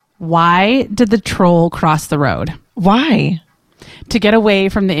Why did the troll cross the road? Why? To get away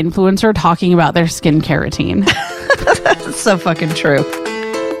from the influencer talking about their skincare routine. That's so fucking true.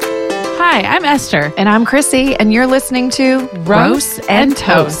 Hi, I'm Esther. And I'm Chrissy, and you're listening to Roast and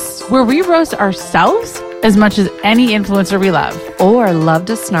Toast, where we roast ourselves as much as any influencer we love. Or love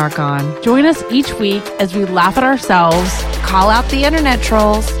to snark on. Join us each week as we laugh at ourselves, Call out the internet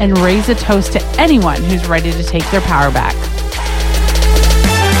trolls. and raise a toast to anyone who's ready to take their power back.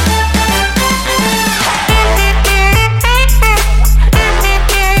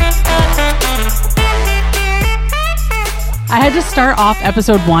 I had to start off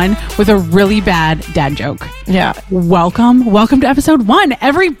episode 1 with a really bad dad joke. Yeah. Welcome to episode 1,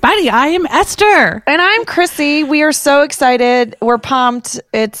 everybody. I am Esther. And I'm Chrissy. We are so excited. We're pumped.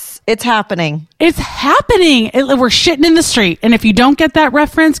 It's happening. It's happening. We're shitting in the street. And if you don't get that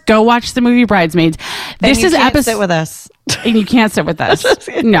reference, go watch the movie Bridesmaids. This is episode. Sit with us. And you can't sit with us.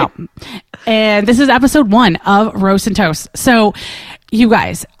 No. And this is episode 1 of Roast and Toast. So, you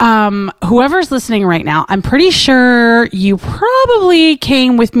guys, whoever's listening right now, I'm pretty sure you probably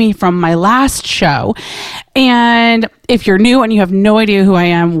came with me from my last show. And if you're new and you have no idea who I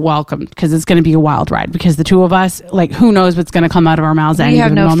am, welcome, because it's going to be a wild ride. Because the two of us, like, who knows what's going to come out of our mouths at any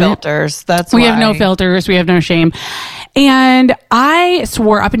given moment. We have no filters. We have no filters. We have no shame. And I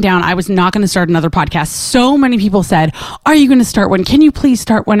swore up and down I was not going to start another podcast. So many people said, "Are you going to start one? Can you please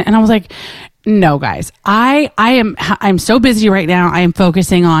start one?" And I was like, no, guys, I'm so busy right now. I am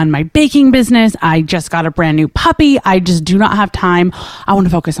focusing on my baking business. I just got a brand new puppy. I just do not have time. I want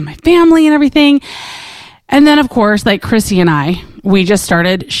to focus on my family and everything. And then, of course, like Chrissy and I, we just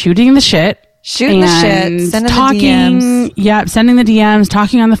started shooting the shit. Sending talking, the DMs. Yeah, sending the DMs,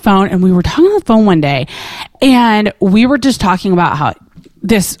 talking on the phone. And we were talking on the phone one day, and we were just talking about how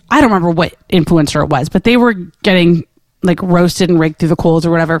this, I don't remember what influencer it was, but they were getting like roasted and raked through the coals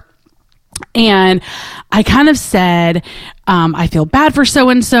or whatever. And I kind of said, I feel bad for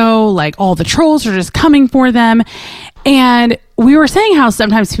so-and-so, like all the trolls are just coming for them. And we were saying how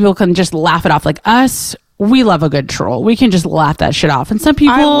sometimes people can just laugh it off. Like us, we love a good troll. We can just laugh that shit off. And some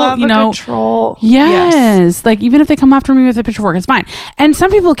people, I love a good troll. Yes. Like even if they come after me with a pitchfork, it's fine. And some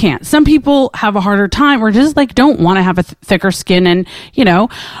people can't. Some people have a harder time or just like don't want to have a thicker skin. And,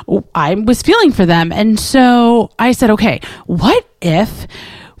 I was feeling for them. And so I said, okay, what if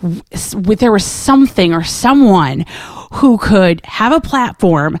there was something or someone who could have a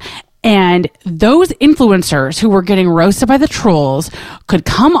platform and those influencers who were getting roasted by the trolls could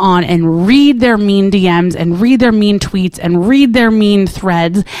come on and read their mean DMs and read their mean tweets and read their mean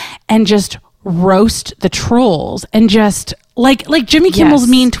threads and just roast the trolls and just like Jimmy Kimmel's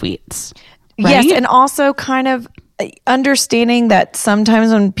mean tweets. Right? Yes, and also kind of understanding that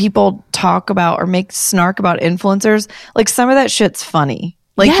sometimes when people talk about or make snark about influencers, like some of that shit's funny.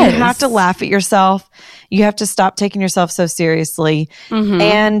 Like you have to laugh at yourself. You have to stop taking yourself so seriously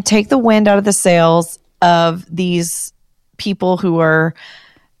and take the wind out of the sails of these people who are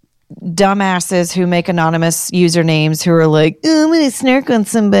dumbasses who make anonymous usernames who are like, oh, I'm going to snark on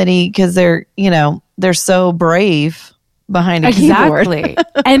somebody because they're so brave behind a keyboard. Exactly.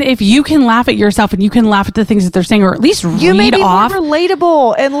 And if you can laugh at yourself and you can laugh at the things that they're saying or at least you read off. More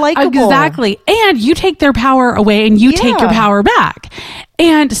relatable and likable. Exactly. And you take their power away and you take your power back.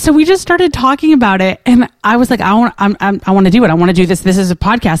 And so we just started talking about it, and I was like, I want to do it. I want to do this. This is a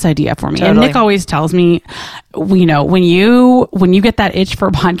podcast idea for me. Totally. And Nick always tells me, when you get that itch for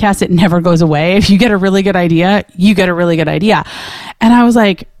a podcast, it never goes away. If you get a really good idea, you get a really good idea. And I was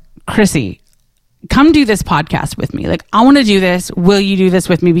like, Chrissy, come do this podcast with me. Like, I want to do this. Will you do this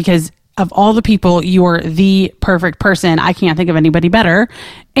with me? Because of all the people, you are the perfect person. I can't think of anybody better.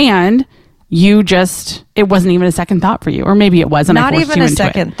 And it wasn't even a second thought for you, or maybe it was. And not even a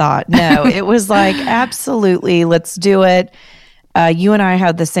second thought. No, it was like, absolutely, let's do it. You and I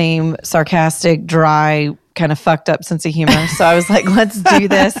had the same sarcastic, dry, kind of fucked up sense of humor. So I was like, let's do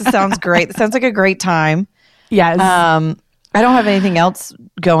this. It sounds great. It sounds like a great time. Yes. I don't have anything else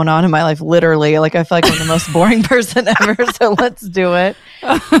going on in my life, literally. Like, I feel like I'm the most boring person ever, so let's do it.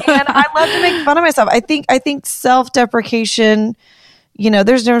 And I love to make fun of myself. I think self-deprecation,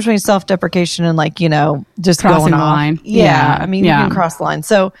 there's a difference between self-deprecation and just crossing going the off. line. Yeah. I mean, you can cross the line.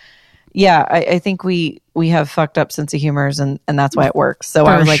 So, yeah, I think we have fucked up sense of humors, and that's why it works. So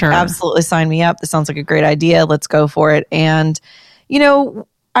I was like, absolutely sign me up. This sounds like a great idea. Let's go for it. And,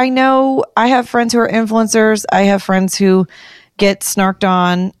 I know I have friends who are influencers. I have friends who get snarked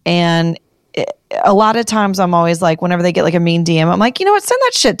on. And a lot of times I'm always like, whenever they get like a mean DM, I'm like, you know what? Send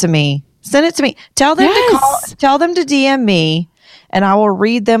that shit to me. Send it to me. Tell them to DM me, and I will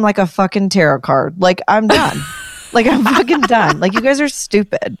read them like a fucking tarot card. Like, I'm done. Like, I'm fucking done. Like, you guys are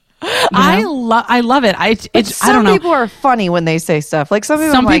stupid. I love it. I don't know. Some people are funny when they say stuff. Like some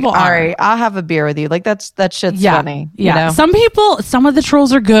people are like, all right, I'll have a beer with you. Like that shit's funny. Yeah. You know? Some of the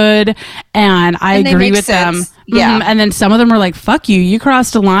trolls are good and I agree with sense. them. Yeah. And then some of them are like, fuck you. You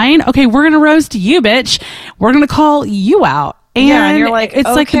crossed a line. Okay, we're going to roast you, bitch. We're going to call you out. And you're like, it's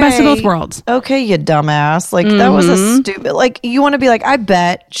like the best of both worlds. Okay, you dumbass. Like that was a stupid, like you want to be like, I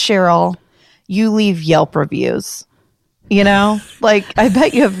bet Cheryl, you leave Yelp reviews. You know, like I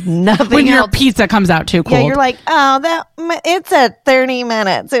bet you have nothing. When your pizza comes out too cold. Yeah, you're like, oh, it's at 30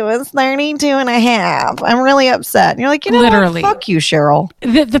 minutes. It was 32 and a half. I'm really upset. And you're like, you know literally. What? Fuck you, Cheryl.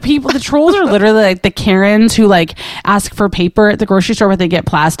 The trolls are literally like the Karens who like ask for paper at the grocery store, but they get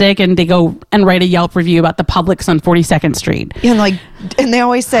plastic and they go and write a Yelp review about the Publix on 42nd Street. Yeah, and they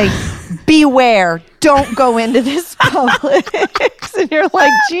always say, beware, don't go into this Publix. And you're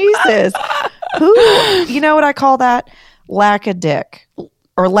like, Jesus, you know what I call that? Lack of dick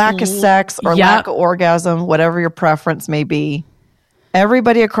or lack of sex or lack of orgasm, whatever your preference may be.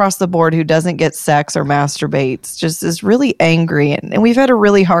 Everybody across the board who doesn't get sex or masturbates just is really angry. And we've had a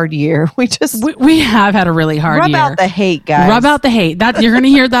really hard year. We have had a really hard year. Rub out the hate, guys. Rub out the hate. That you're going to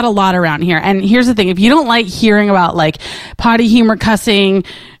hear that a lot around here. And here's the thing. If you don't like hearing about like potty humor, cussing,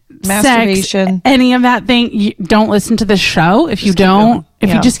 masturbation, sex, any of that thing, you don't listen to this show. If you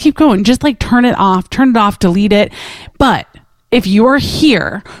just keep going, just like turn it off, delete it. But if you're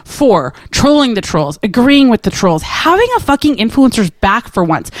here for trolling the trolls, agreeing with the trolls, having a fucking influencer's back for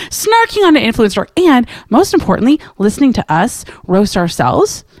once, snarking on an influencer, and most importantly, listening to us roast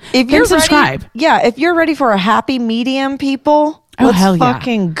ourselves, if you're subscribe. If you're ready for a happy medium, people, let's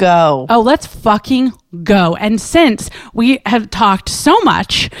fucking go. Oh, let's fucking go. And since we have talked so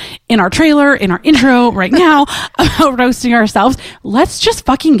much in our trailer, in our intro right now about roasting ourselves, let's just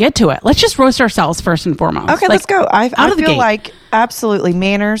fucking get to it. Let's just roast ourselves first and foremost. Okay, let's go. I feel like absolutely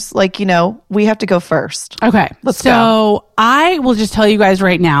manners, like, we have to go first. Okay, let's go. So I will just tell you guys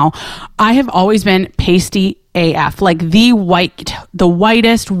right now, I have always been pasty AF, like the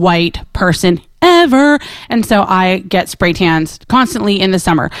whitest white person ever. And so I get spray tans constantly in the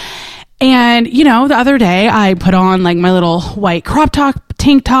summer. And, the other day I put on like my little white crop top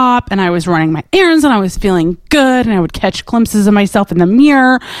tank top and I was running my errands and I was feeling good and I would catch glimpses of myself in the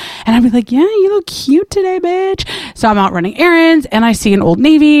mirror and I'd be like, yeah, you look cute today, bitch. So I'm out running errands and I see an Old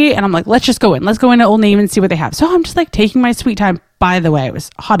Navy and I'm like, let's go into Old Navy and see what they have. So I'm just like taking my sweet time. By the way, it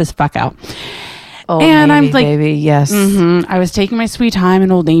was hot as fuck out. Old and Navy, I'm like, baby, yes. I was taking my sweet time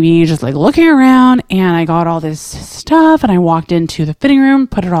in Old Navy, just like looking around, and I got all this stuff, and I walked into the fitting room,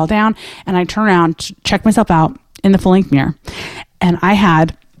 put it all down, and I turned around to check myself out in the full length mirror, and I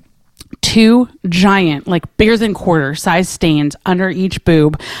had 2 giant, like bigger than quarter size stains under each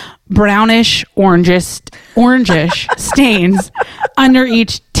boob, brownish, orangish stains under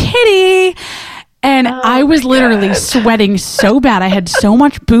each titty. And I was literally sweating so bad. I had so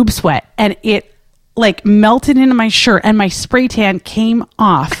much boob sweat, and it like melted into my shirt and my spray tan came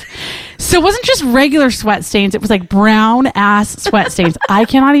off. So it wasn't just regular sweat stains. It was like brown ass sweat stains. I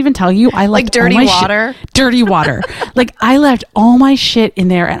cannot even tell you. I left like dirty water. Dirty water. Like I left all my shit in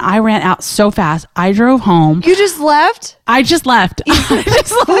there and I ran out so fast. I drove home. You just left? I just left. I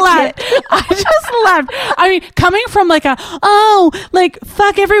just left. I mean, coming from like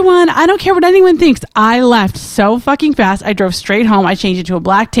fuck everyone. I don't care what anyone thinks. I left so fucking fast. I drove straight home. I changed it to a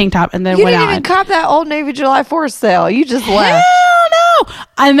black tank top and then went out. You didn't even cop that Old Navy July 4th sale. You just left. Hell no.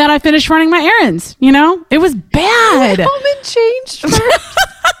 And then I finished running my errands. It was bad. You went home and changed first.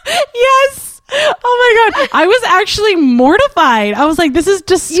 Yes. Oh my God. I was actually mortified. I was like, this is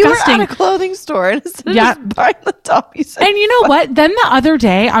disgusting. You were at a clothing store and instead of just buying the top, you said. And you know what? Then the other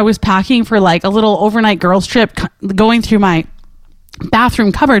day I was packing for like a little overnight girls trip, going through my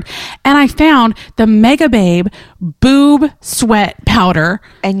bathroom cupboard, and I found the Mega Babe boob sweat powder.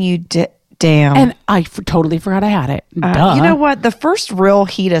 And you did. Damn. And I totally forgot I had it. Duh. You know what? The first real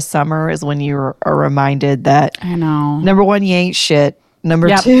heat of summer is when you are reminded that. I know. Number 1, you ain't shit.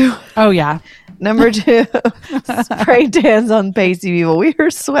 Number 2. Oh, yeah. Number 2, spray tans on pasty people. We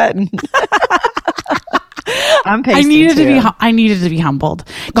were sweating. I'm pasty I needed to be humbled.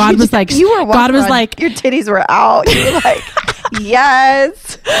 God was like, your titties were out. You were like,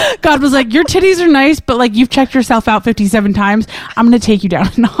 yes. God was like, your titties are nice, but like you've checked yourself out 57 times. I'm going to take you down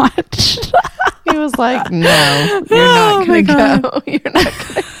a notch. He was like, no, you're not going to go. You're not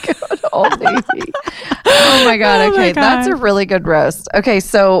going to go to Old Navy. Oh my God. Okay. My God. That's a really good roast. Okay.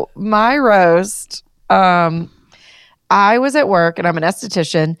 So my roast, I was at work and I'm an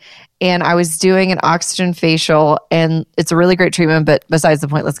esthetician and I was doing an oxygen facial and it's a really great treatment, but besides the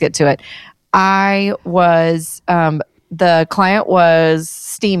point, let's get to it. I was the client was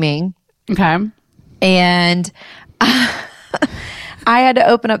steaming. Okay. And I had to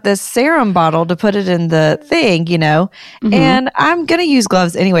open up this serum bottle to put it in the thing, and I'm going to use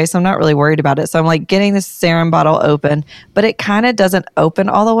gloves anyway, so I'm not really worried about it. So I'm like getting this serum bottle open, but it kind of doesn't open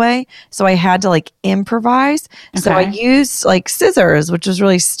all the way. So I had to like improvise. Okay. So I used like scissors, which was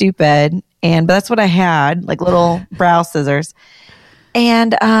really stupid. But that's what I had, like little brow scissors.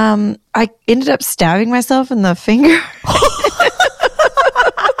 And I ended up stabbing myself in the finger. And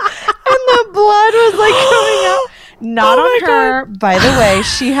the blood was like coming out. Not on her, God. By the way.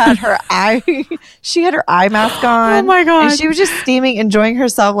 She had her eye mask on. Oh my God. And she was just steaming, enjoying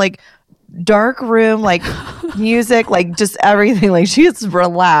herself, like dark room, like music, like just everything. Like she's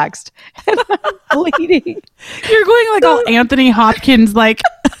relaxed. And I'm bleeding. You're going like all Anthony Hopkins, like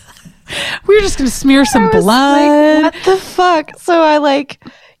we're just gonna smear some blood. Like, what the fuck? So I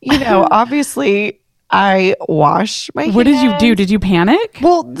obviously I wash my hands. What did you do? Did you panic?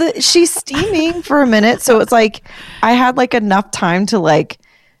 Well, she's steaming for a minute. So it's like I had like enough time to like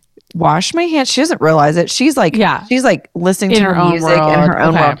wash my hands. She doesn't realize it. She's like listening to her music in her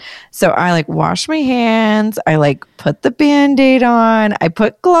own world. So I like wash my hands. I like put the Band-Aid on. I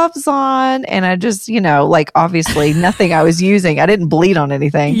put gloves on. And I just, like obviously nothing I was using. I didn't bleed on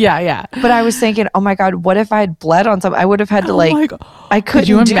anything. Yeah. But I was thinking, oh my God, what if I had bled on something? I would have had to I couldn't. Could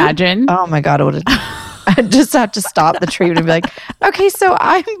you imagine? Oh my God, I would have. I just have to stop the treatment and be like, okay, so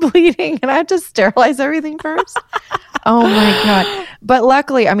I'm bleeding and I have to sterilize everything first. Oh my God. But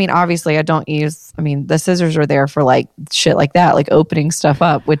luckily, obviously I don't use, the scissors are there for like shit like that, like opening stuff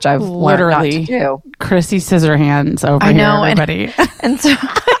up, which I've literally learned not to do. Chrissy scissor hands over here, everybody. And so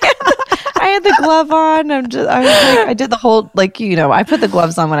I had the glove on. I did the whole, I put the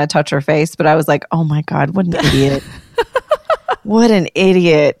gloves on when I touch her face, but I was like, oh my God, what an idiot. What an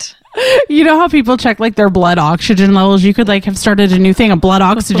idiot. You know how people check like their blood oxygen levels? You could like have started a new thing, a blood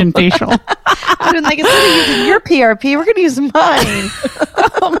oxygen facial. I've been like, instead of using your PRP, we're going to use mine.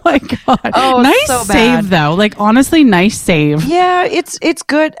 Oh my God. Oh, nice so save though. Like honestly, nice save. Yeah, it's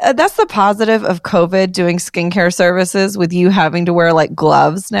good. That's the positive of COVID doing skincare services with you having to wear like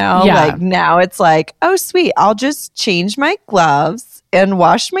gloves now. Yeah. Like now it's like, oh sweet, I'll just change my gloves and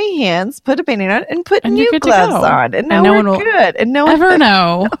wash my hands, put a Band-Aid on, and put new gloves on. And now we're good. And no one ever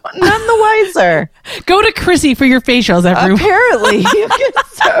know. None the wiser. Go to Chrissy for your facials, everyone. Apparently. You get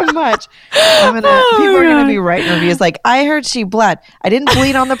so much. People are going to be writing reviews like, I heard she bled. I didn't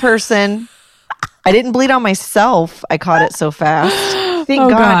bleed on the person. I didn't bleed on myself. I caught it so fast. Thank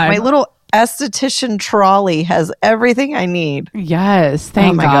God. My little esthetician trolley has everything I need. Yes.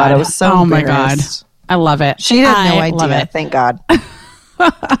 Thank God. Oh my God. I was so embarrassed. My God. I love it. She had no idea. Thank God.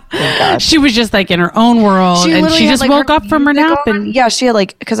 Thank God. She was just like in her own world and she just woke up from her nap. And she had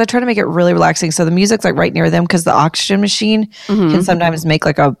because I try to make it really relaxing. So the music's like right near them because the oxygen machine can sometimes make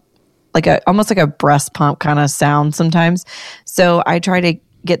like a almost like a breast pump kind of sound sometimes. So I try to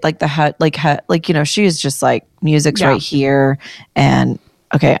get like the head, she is just like music's right here. And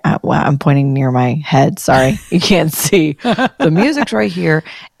okay, I'm pointing near my head. Sorry, you can't see. The music's right here.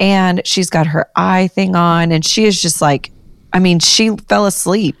 And she's got her eye thing on and she is just like, she fell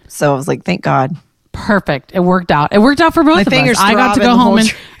asleep. So I was like, thank God. Perfect. It worked out. It worked out for both of us. I got to go home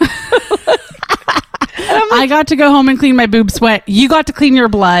and I got to go home and clean my boob sweat. You got to clean your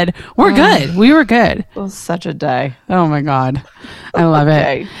blood. We're good. We were good. It was such a day. Oh my God. I love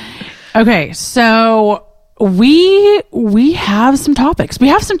it. Okay. So we have some topics. We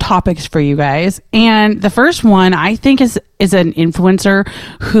have some topics for you guys. And the first one I think is an influencer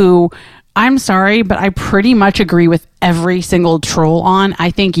who, I'm sorry, but I pretty much agree with every single troll on.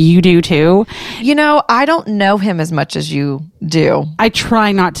 I think you do too. I don't know him as much as you do. I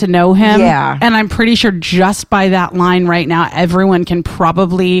try not to know him. Yeah. And I'm pretty sure just by that line right now, everyone can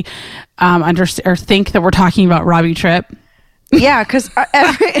probably understand or think that we're talking about Robbie Tripp. Yeah, because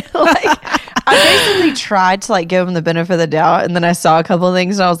I basically tried to give him the benefit of the doubt. And then I saw a couple of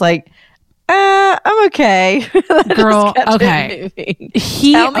things and I was like, I'm okay. Girl, okay.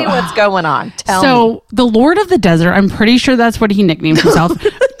 Tell me what's going on. Tell me. The Lord of the Desert, I'm pretty sure that's what he nicknamed himself. No.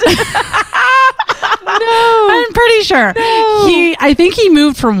 I'm pretty sure. No. I think he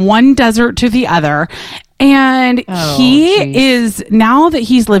moved from one desert to the other. And is, now that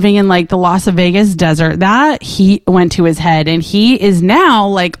he's living in the Las Vegas desert, that heat went to his head. And he is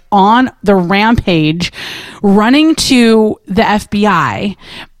now on the rampage running to the FBI.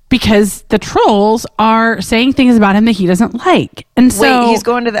 Because the trolls are saying things about him that he doesn't like. And so wait, he's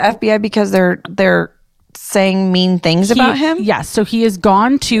going to the FBI because they're saying mean things about him? Yes. So he has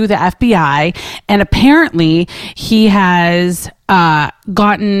gone to the FBI, and apparently he has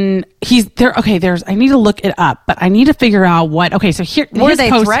he's there. Okay, I need to look it up, but I need to figure out so here. Were they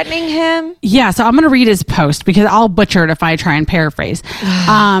threatening him? Yeah. So I'm going to read his post because I'll butcher it if I try and paraphrase.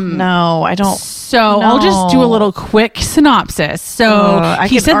 No, I don't. So I'll just do a little quick synopsis. So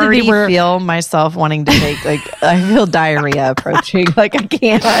he said that they were. Feel myself wanting to take I feel diarrhea approaching. I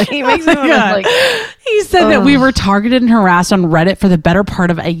can't. He makes me want to He said that we were targeted and harassed on Reddit for the better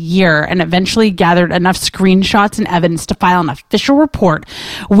part of a year, and eventually gathered enough screenshots and evidence to file an official report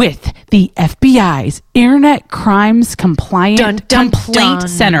with the FBI's Internet Crimes Compliant Complaint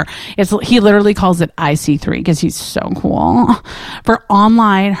Center. He literally calls it IC3 because he's so cool, for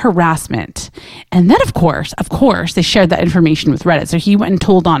online harassment. And then, of course, they shared that information with Reddit. So he went and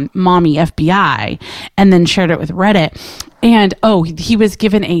told on Mommy FBI and then shared it with Reddit. And he was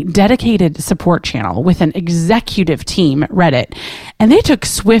given a dedicated support channel with an executive team at Reddit, and they took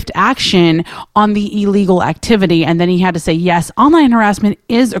swift action on the illegal activity. And then he had to say, yes, online harassment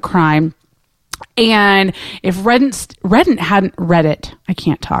is a crime. And if Reddit hadn't Reddit, I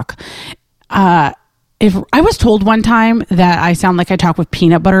can't talk. If I was told one time that I sound like I talk with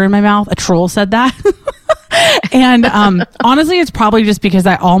peanut butter in my mouth, a troll said that. And honestly, it's probably just because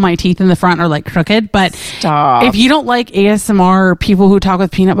all my teeth in the front are like crooked. But if you don't like ASMR or people who talk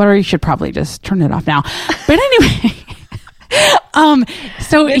with peanut butter, you should probably just turn it off now. But anyway.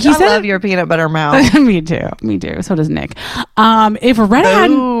 So Bitch, I love your peanut butter mouth. Me too. So does Nick. If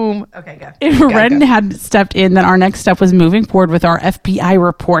Reddit had stepped in, then our next step was moving forward with our FBI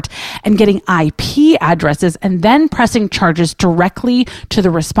report and getting IP addresses and then pressing charges directly to the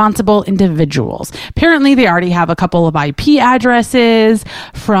responsible individuals. Apparently, they already have a couple of IP addresses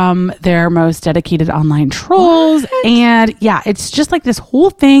from their most dedicated online trolls. What? And yeah, it's just like this whole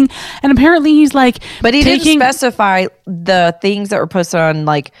thing. And apparently he's like, but he didn't specify the things that were posted on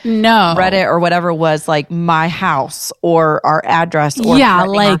Reddit or whatever was like my house or our address or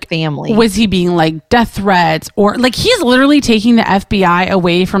our family. Was he being like death threats or like he's literally taking the FBI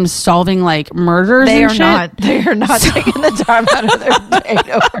away from solving like murders? They are not taking the time out of their day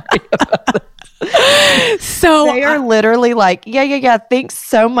to worry about it. So they are literally like, yeah. Thanks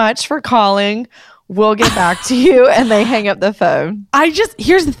so much for calling. We'll get back to you. And they hang up the phone.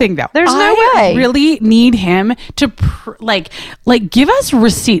 Here's the thing though. There's no way. I really need him to give us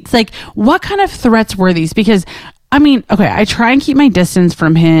receipts. Like what kind of threats were these? Because I mean, okay, I try and keep my distance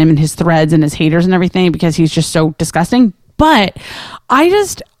from him and his threads and his haters and everything because he's just so disgusting. But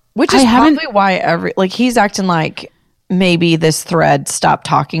which is probably why he's acting like maybe this thread stopped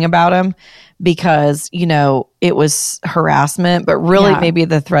talking about him because, it was harassment, but really maybe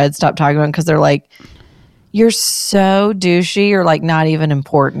the thread stopped talking about him because they're like, you're so douchey, you're like not even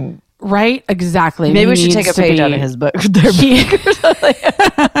important. Right? Exactly. Maybe we should take a page out of his book.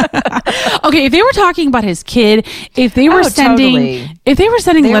 Okay, if they were talking about his kid, if they were sending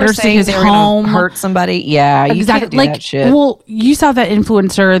letters to his home, hurt somebody, exactly. You can't do that shit. Well, you saw that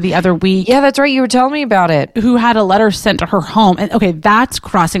influencer the other week. Yeah, that's right. You were telling me about it. Who had a letter sent to her home, and okay, that's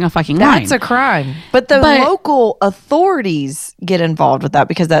crossing a fucking line. That's a crime. But local authorities get involved with that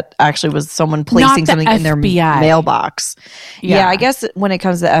because that actually was someone placing something in their mailbox. Yeah, I guess when it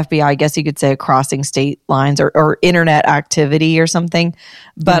comes to the FBI. I guess you could say crossing state lines or internet activity or something.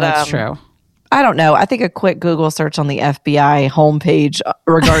 But that's true. I don't know. I think a quick Google search on the FBI homepage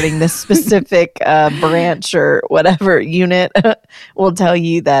regarding this specific branch or whatever unit will tell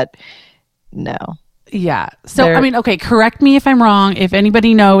you that no. Yeah. So, I mean, okay, correct me if I'm wrong. If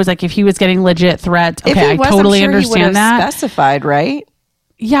anybody knows, like if he was getting legit threats, okay, I totally understand that. Specified, right?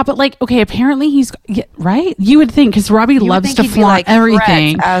 Yeah, but apparently he's right. You would think because Robbie loves to flaunt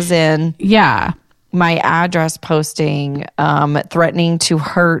everything, as in my address posting, threatening to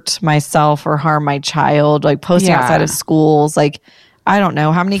hurt myself or harm my child, like posting outside of schools. Like I don't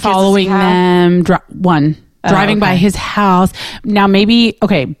know how many kids following them. Driving by his house. Now maybe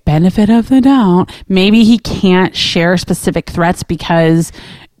benefit of the doubt. Maybe he can't share specific threats because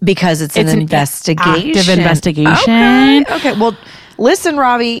it's an investigation. Active investigation. Okay. Well. Listen,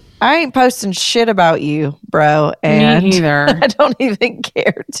 Robbie, I ain't posting shit about you, bro. And me either. I don't even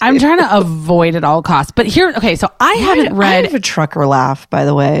care to. I'm trying to avoid at all costs. But here, so I haven't read. I have a trucker laugh, by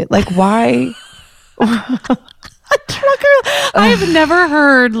the way. Like, why? A trucker? I've never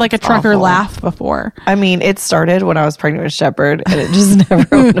heard a trucker laugh before. I mean, it started when I was pregnant with Shepard, and it just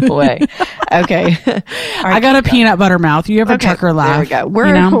never went away. Okay. I got a peanut butter mouth. You have a trucker laugh. There we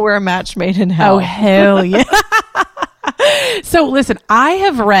go. We're a match made in hell. Oh, hell yeah. So listen, I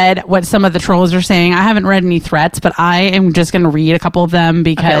have read what some of the trolls are saying. I haven't read any threats, but I am just going to read a couple of them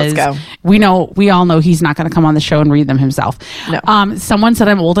because we all know he's not going to come on the show and read them himself. No. Someone said,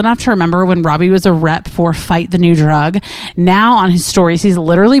 I'm old enough to remember when Robbie was a rep for Fight the New Drug. Now on his stories, he's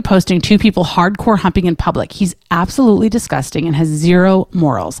literally posting two people hardcore humping in public. He's absolutely disgusting and has zero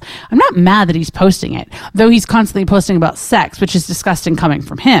morals. I'm not mad that he's posting it, though he's constantly posting about sex, which is disgusting coming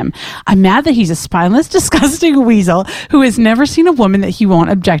from him. I'm mad that he's a spineless, disgusting weasel who has never seen a woman that he won't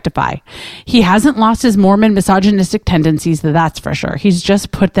objectify. He hasn't lost his Mormon misogynistic tendencies, that's for sure. He's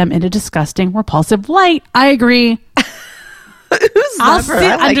just put them in a disgusting, repulsive light. I agree. I'll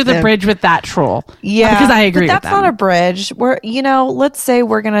sit under the bridge with that troll. Yeah. Because I agree with that's not a bridge. Let's say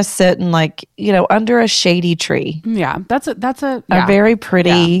we're going to sit in under a shady tree. Yeah. That's a very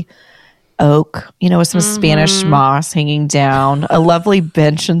pretty oak, with some Spanish moss hanging down, a lovely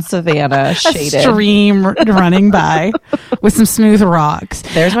bench in Savannah, shaded. A stream running by with some smooth rocks.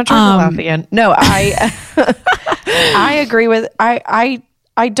 There's my Lafayette. No, I agree with, I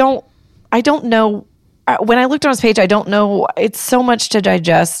don't know. When I looked on his page, I don't know. It's so much to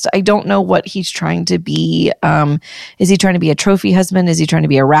digest. I don't know what he's trying to be. Is he trying to be a trophy husband? Is he trying to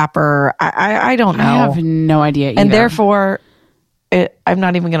be a rapper? I don't know. I have no idea either. And therefore, I'm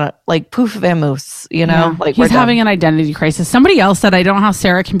not even going to poof vamoose, Yeah. He's having an identity crisis. Somebody else said, I don't know how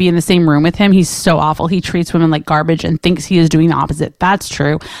Sarah can be in the same room with him. He's so awful. He treats women like garbage and thinks he is doing the opposite. That's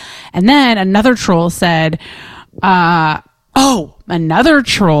true. And then another troll said, another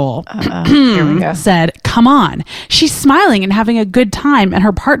troll here we go. said, come on. She's smiling and having a good time, and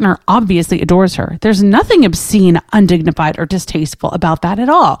her partner obviously adores her. There's nothing obscene, undignified, or distasteful about that at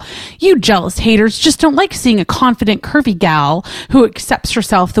all. You jealous haters just don't like seeing a confident, curvy gal who accepts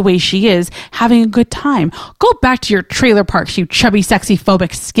herself the way she is, having a good time. Go back to your trailer parks, you chubby, sexy,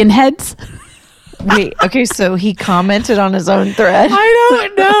 phobic skinheads. Wait, okay, so he commented on his own thread. I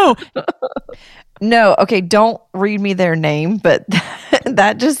don't know. No, okay, don't read me their name, but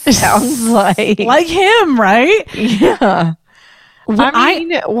that just sounds like him, right? Yeah. I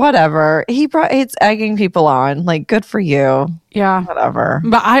mean, whatever. It's egging people on. Good for you. Yeah. Whatever.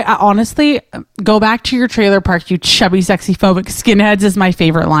 But I honestly, go back to your trailer park, you chubby, sexy, phobic skinheads is my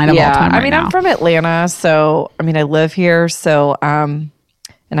favorite line of all time. now. I'm from Atlanta, so I live here, so and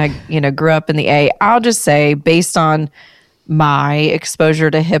I grew up in the A. I'll just say, based on my exposure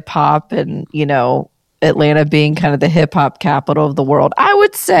to hip hop and, Atlanta being kind of the hip hop capital of the world, I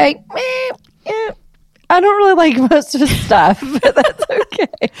would say, I don't really like most of his stuff, but that's okay.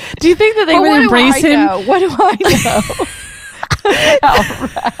 Do you think that they would embrace him? What do I know?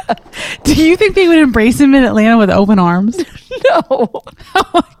 Do you think they would embrace him in Atlanta with open arms? No. Oh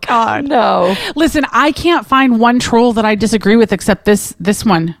my God. No. Listen, I can't find one troll that I disagree with except this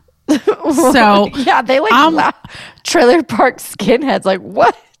one. So yeah, they trailer park skinheads.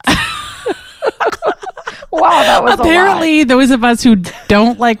 What? Wow, that was apparently those of us who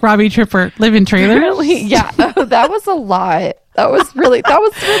don't like Robbie Trippert live in trailers. Yeah, that was a lot. That was really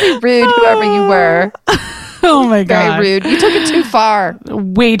rude. Whoever you were. Oh my God, very rude. You took it too far.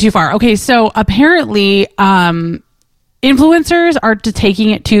 Way too far. Okay, so apparently, influencers are taking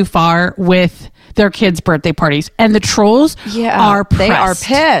it too far with their kids' birthday parties, and the trolls are pressed. They are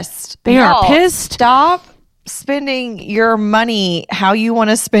pissed. They are pissed. Stop spending your money how you want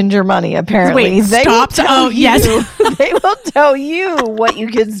to spend your money. Apparently, they will tell you what you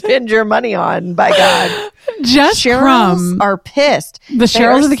can spend your money on. By God, just Cheryls are pissed. The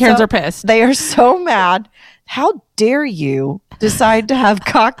Cheryls and the Karens are pissed. They are so mad. How dare you decide to have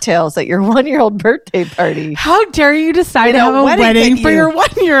cocktails at your 1-year-old birthday party? How dare you decide to have a wedding for your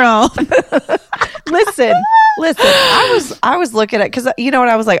 1-year-old? Listen. I was looking at, because you know what,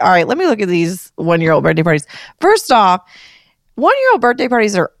 I was like, all right, let me look at these 1-year-old birthday parties. First off, 1-year-old birthday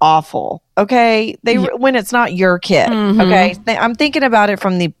parties are awful. Okay, when it's not your kid. Mm-hmm. Okay, I'm thinking about it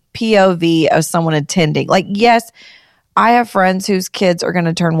from the POV of someone attending. Yes, I have friends whose kids are going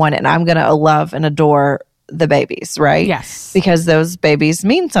to turn 1, and I'm going to love and adore the babies, right? Yes. Because those babies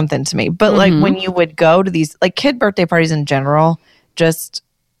mean something to me. But when you would go to these kid birthday parties in general, just,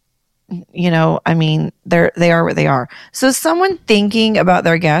 they are what they are. So someone thinking about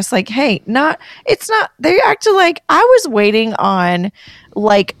their guests, hey, they acted like I was waiting on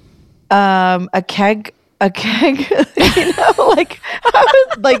a keg, I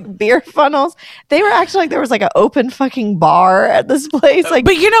was beer funnels. They were actually there was an open fucking bar at this place.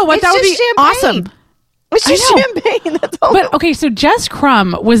 But you know what? That would be champagne. Awesome. It's just champagne. That's all. But okay, so Jess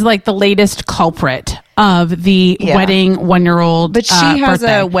Crumb was the latest culprit of the wedding 1-year-old. But she has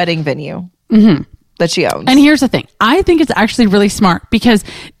birthday. a wedding venue that she owns. And here's the thing: I think it's actually really smart because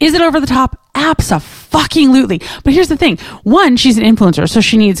is it over the top? Abso-fucking-lutely. But here's the thing. One, she's an influencer, so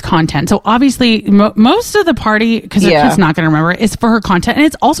she needs content. So obviously, most of the party, because her kid's not going to remember, is for her content, and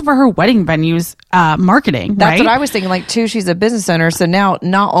it's also for her wedding venues marketing. That's what I was thinking. Like, too, she's a business owner, so now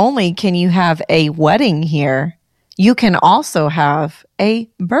not only can you have a wedding here, you can also have a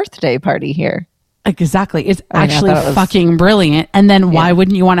birthday party here. Exactly. It's actually fucking brilliant. And then why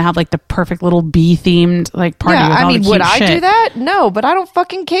wouldn't you want to have like the perfect little bee themed like party? Yeah, with all the cute would I shit? do that? No, but I don't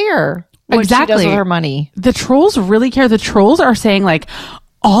fucking care what she does with her money. The trolls really care. The trolls are saying like,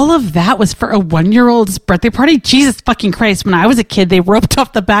 all of that was for a 1-year-old's birthday party? Jesus fucking Christ. When I was a kid, they roped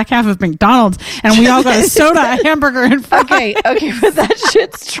off the back half of McDonald's and we all got a soda, a hamburger, and fries. Okay, but that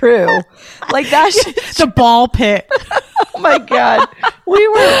shit's true. Like that shit's the ball pit. Oh my God. We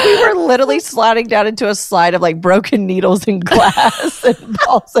were literally sliding down into a slide of like broken needles and glass and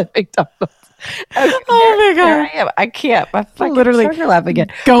balls at McDonald's. Okay, oh my God. There I am. I can't. My fucking literally laugh again.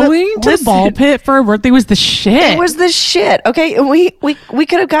 Going to the ball pit for a birthday was the shit. It was the shit. Okay. And we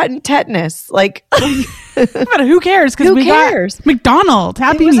could have gotten tetanus. Like, but who cares? Because we got McDonald's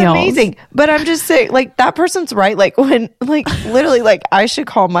Happy Meals. Amazing. But I'm just saying, like, that person's right. Like, when, like, literally, like, I should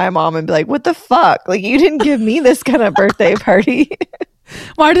call my mom and be like, what the fuck? Like, you didn't give me this kind of birthday party.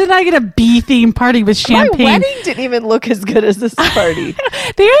 Why didn't I get a bee-themed party with champagne? My wedding didn't even look as good as this party.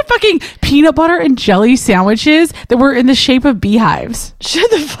 They had fucking peanut butter and jelly sandwiches that were in the shape of beehives. Shut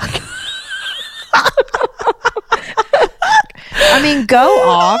the fuck up. I mean, go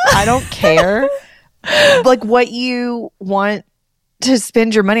off. I don't care. Like what you want to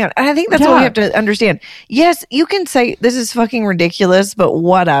spend your money on. And I think that's what we have to understand. Yes, you can say this is fucking ridiculous, but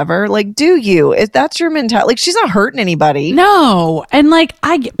whatever. Like, do you? If that's your mentality, like she's not hurting anybody. No. And like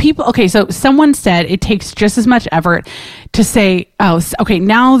I get people, okay, so someone said it takes just as much effort to say, oh, okay,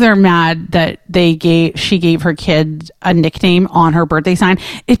 now they're mad that she gave her kid a nickname on her birthday sign.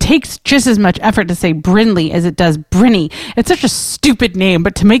 It takes just as much effort to say Brinley as it does Brinny. It's such a stupid name,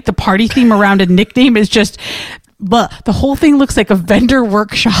 but to make the party theme around a nickname is just but the whole thing looks like a vendor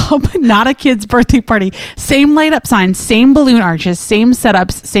workshop, not a kid's birthday party. Same light up signs, same balloon arches, same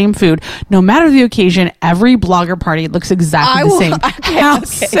setups, same food. No matter the occasion, every blogger party looks exactly the same. How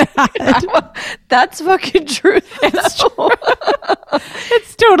sad. That's fucking true. It's true.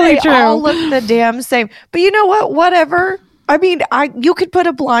 It's totally true. They all look the damn same. But you know what? Whatever. I mean, you could put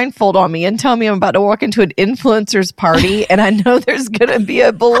a blindfold on me and tell me I'm about to walk into an influencer's party and I know there's going to be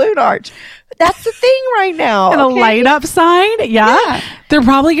a balloon arch. That's the thing right now. And a light up sign. Yeah. They're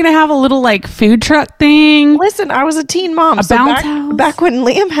probably going to have a little like food truck thing. Listen, I was a teen mom. A bounce house. Back when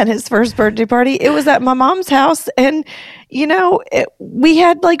Liam had his first birthday party, it was at my mom's house. And, you know, we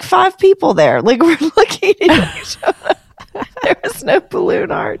had like 5 people there. Like we're looking at each other. There was no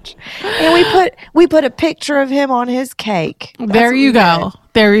balloon arch. And we put a picture of him on his cake. There you go.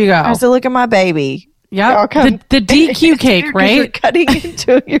 There you go. I said, look at my baby. Yeah, the DQ cake, right? You're cutting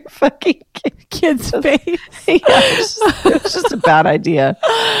into your fucking kid's face. It was just a bad idea.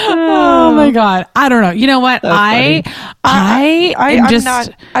 Oh my God, I don't know. You know what? I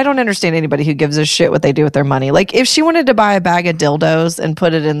don't understand anybody who gives a shit what they do with their money. Like if she wanted to buy a bag of dildos and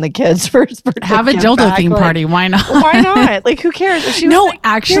put it in the kids' first birthday, have a dildo theme party. Why not? Why not? Like who cares? If she was like,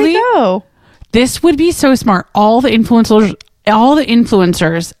 actually, this would be so smart. All the influencers,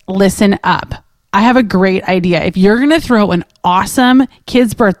 listen up. I have a great idea. If you're going to throw an awesome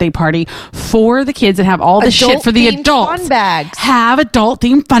kids' birthday party for the kids and have all the shit for the adults, fun bags. Have adult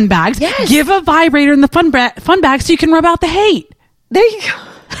themed fun bags. Yes. Give a vibrator in the fun bag so you can rub out the hate. There you go.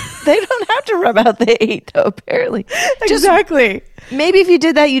 They don't have to rub out the hate, though, apparently. Exactly. Maybe if you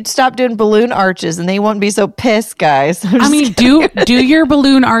did that, you'd stop doing balloon arches and they won't be so pissed, guys. I mean, do your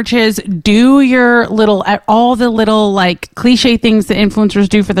balloon arches, do your all the little like cliche things that influencers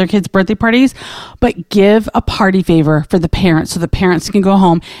do for their kids' birthday parties, but give a party favor for the parents so the parents can go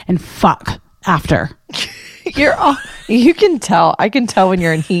home and fuck after. You can tell. I can tell when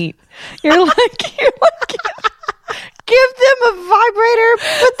you're in heat. You're like give them a vibrator,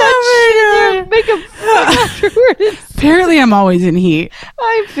 put that shit in there, make them fuck afterwards. Apparently, I'm always in heat.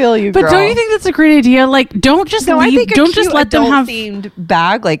 I feel you, but girl. Don't you think that's a great idea? Like, don't just leave. Don't just let them have themed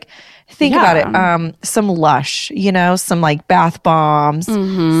bag. Like, think about it. Some Lush, some like bath bombs,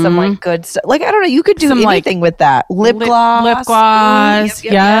 some like good stuff. Like, I don't know. You could do anything with that. Lip gloss.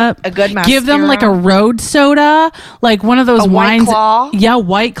 Yep. A good mascara. Give them like a road soda, like one of those wines. White Claw. Yeah,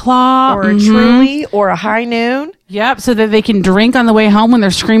 White Claw. Or a Truly or a High Noon. Yep, so that they can drink on the way home when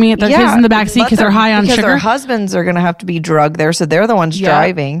they're screaming at their kids in the backseat because they're high on sugar. Because their husbands are going to have to be drugged there, so they're the ones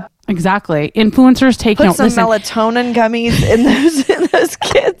driving. Exactly. Influencers take Put some melatonin gummies in those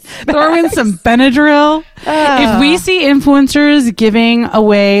kids. Throw in some Benadryl. If we see influencers giving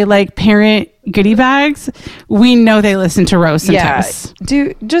away like parent goodie bags, we know they listen to Roast and Toast.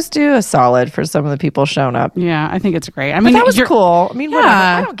 Just do a solid for some of the people showing up. Yeah, I think it's great. I mean, that was cool. I mean, whatever.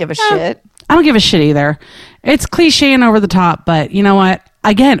 I don't give a shit. I don't give a shit either. It's cliche and over the top, but you know what?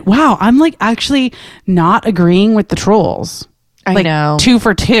 Again, wow, I'm like actually not agreeing with the trolls. I know. 2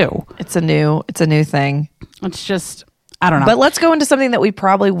 for 2. It's a new thing. It's just, I don't know. But let's go into something that we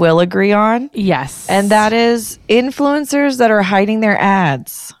probably will agree on. Yes. And that is influencers that are hiding their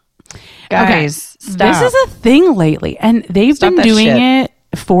ads. Guys, stop. This is a thing lately, and they've been doing it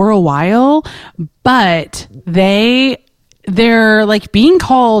for a while, but they're like being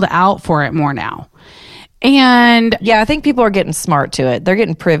called out for it more now. And yeah, I think people are getting smart to it. They're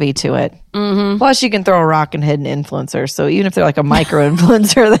getting privy to it. Mm-hmm. Plus, you can throw a rock and hit an influencer. So even if they're like a micro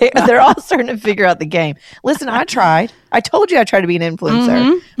influencer, they're all starting to figure out the game. Listen, I tried. I told you I tried to be an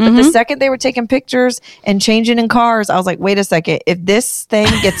influencer. But the second they were taking pictures and changing in cars, I was like, wait a second. If this thing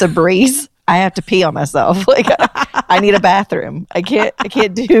gets a breeze, I have to pee on myself. Like I need a bathroom. I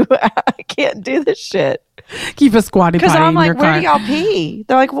can't do this shit. Keep a squatty potty. Because I'm like, in your where car. do y'all pee?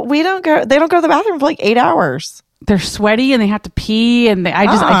 They're like, they don't go to the bathroom for like 8 hours. They're sweaty and they have to pee, and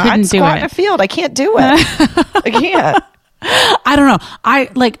I couldn't do it. In a field. I can't do it. I can't. I don't know.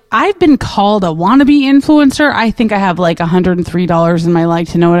 I've been called a wannabe influencer. I think I have like $103 in my like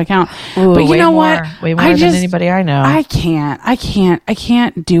to know it account. Ooh, but you know what? Way more than anybody I know. I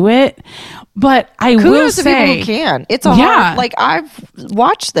can't do it. But I will say, people who can. It's a hard. Like I've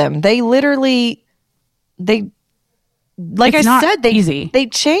watched them. They literally, like it's I said, easy. They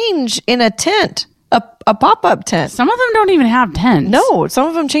change in a tent. A pop-up tent. Some of them don't even have tents. No, some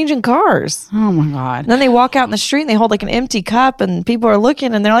of them change in cars. Oh my God. And then they walk out in the street and they hold like an empty cup and people are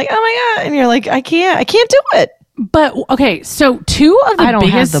looking and they're like, oh my God. And you're like, I can't do it. But okay, so 2 of the I don't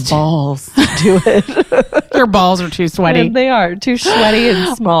biggest... have the balls to do it. Your balls are too sweaty. They are too sweaty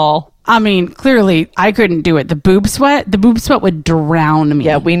and small. I mean, clearly I couldn't do it. The boob sweat would drown me.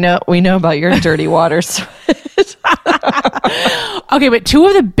 Yeah, we know about your dirty water sweat. Okay, but 2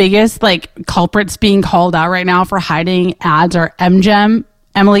 of the biggest like culprits being called out right now for hiding ads are MGem,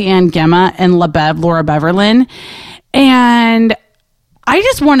 Emily Ann Gemma, and Laura Beverlin. And I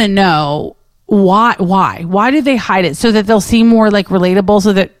just want to know why did they hide it? So that they'll seem more like relatable,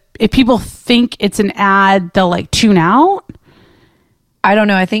 so that if people think it's an ad, they'll like tune out? I don't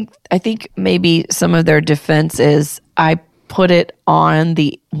know. I think maybe some of their defense is I put it on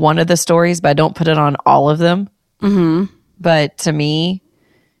one of the stories, but I don't put it on all of them. Mm-hmm. But to me,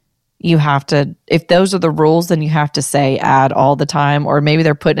 you have to, if those are the rules, then you have to say ad all the time. Or maybe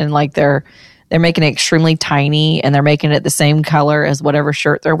they're putting in like they're making it extremely tiny and they're making it the same color as whatever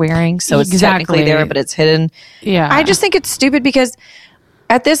shirt they're wearing. So it's technically there, but it's hidden. Yeah. I just think it's stupid because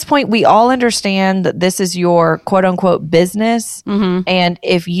at this point, we all understand that this is your quote unquote business. Mm-hmm. And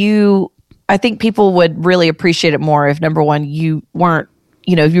I think people would really appreciate it more if, number one, you weren't,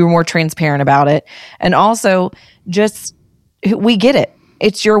 if you were more transparent about it. And also just, we get it.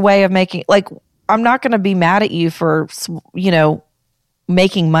 It's your way of making, like, I'm not going to be mad at you for,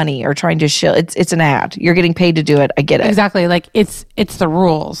 making money or trying to show. It's an ad. You're getting paid to do it. I get it. Exactly. Like it's the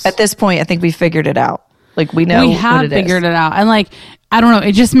rules. At this point, I think we figured it out. Like we know we have figured it out. And like, I don't know,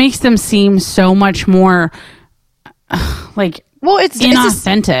 it just makes them seem so much more like it's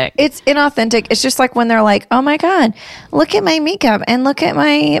inauthentic. It's inauthentic. It's just like when they're like, oh my God, look at my makeup and look at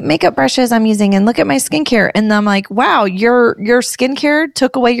my makeup brushes I'm using and look at my skincare. And I'm like, wow, your skincare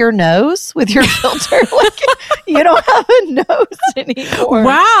took away your nose with your filter. Like you don't have a nose anymore.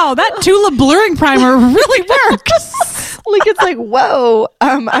 Wow, that Tula blurring primer really works. Like it's like, whoa,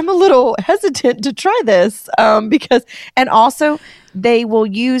 I'm a little hesitant to try this because, and also they will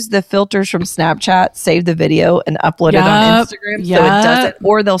use the filters from Snapchat, save the video and upload it on Instagram so it doesn't,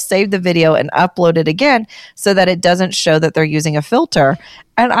 or they'll save the video and upload it again so that it doesn't show that they're using a filter.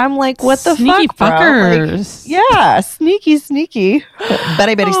 And I'm like, what the sneaky fuck, fuckers. Bro? Like, sneaky.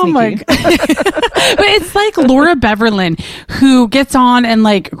 Betty sneaky. But it's like Laura Beverlin who gets on and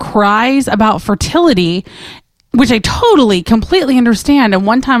like cries about fertility, which I totally, completely understand. And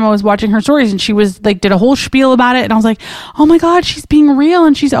one time I was watching her stories and she was like, did a whole spiel about it. And I was like, oh my God, she's being real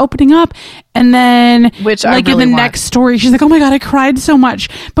and she's opening up. And then which like really in the next story, she's like, oh my God, I cried so much,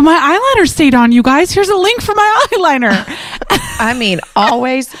 but my eyeliner stayed on, you guys. Here's a link for my eyeliner. I mean,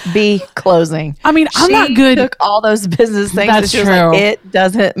 always be closing. I mean, I'm not good. Took all those business things. That's true. Like, it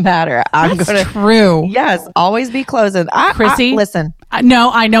doesn't matter. True. Yes, always be closing. Chrissy, listen.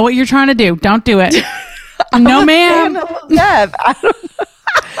 No, I know what you're trying to do. Don't do it. No, ma'am. I don't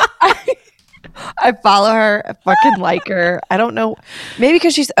know. I follow her. I fucking like her. I don't know. Maybe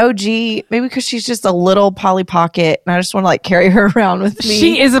because she's OG. Maybe because she's just a little Polly Pocket, and I just want to like carry her around with me.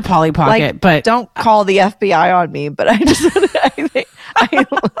 She is a Polly Pocket, but don't call the FBI on me. But I just,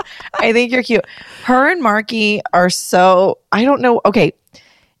 I think you're cute. Her and Marky are so. I don't know. Okay.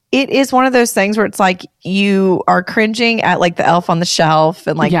 It is one of those things where it's like you are cringing at like the elf on the shelf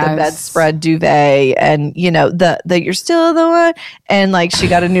and like the bedspread duvet and you know the you're still the one and like she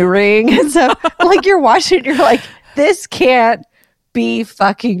got a new ring and so like you're watching you're like this can't be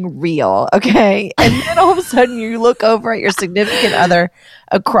fucking real, okay? And then all of a sudden you look over at your significant other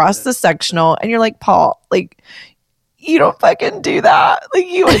across the sectional and you're like, Paul, like you don't fucking do that. Like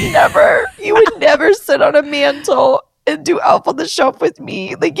you would never sit on a mantle and do Elf on the Shelf with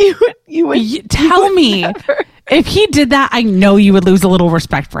me. Like you would tell me never. If he did that, I know you would lose a little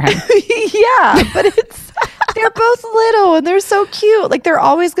respect for him. Yeah, but they're both little and they're so cute. Like they're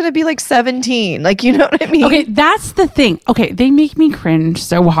always going to be like 17. Like, you know what I mean? Okay, that's the thing. Okay, they make me cringe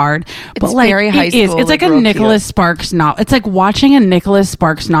so hard. But it's like very high school. It's like a Nicholas Sparks novel. It's like watching a Nicholas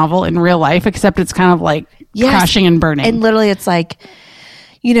Sparks novel in real life, except it's kind of like crashing and burning. And literally it's like,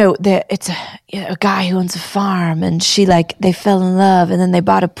 you know, it's a guy who owns a farm and they fell in love and then they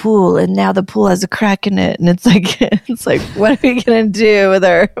bought a pool and now the pool has a crack in it. And it's like, what are we going to do with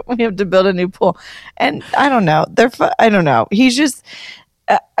her? We have to build a new pool. And I don't know. I don't know. He's just,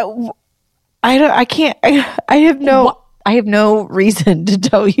 I have no reason to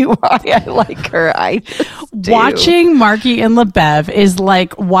tell you why I like her. Watching Marky and LaBev is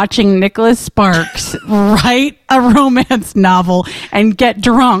like watching Nicholas Sparks write a romance novel and get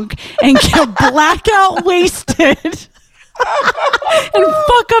drunk and get blackout wasted and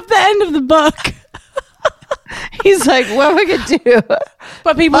fuck up the end of the book. He's like, what am I gonna do?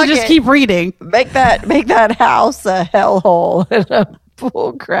 But people just keep reading. Make that house a hellhole and a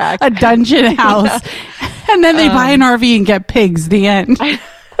pool crack, a dungeon house. Yeah. And then they buy an RV and get pigs. The end.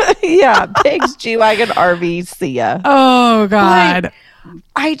 Yeah, pigs, G-Wagon, RV, see ya. Oh, God. But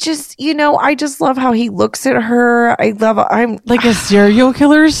I just love how he looks at her. I'm like a serial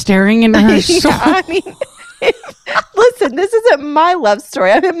killer staring into her soul. I mean, listen, this isn't my love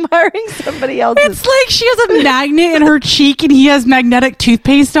story. I'm admiring somebody else's. It's like she has a magnet in her cheek and he has magnetic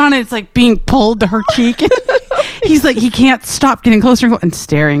toothpaste on it. It's like being pulled to her cheek. He's like, he can't stop getting closer and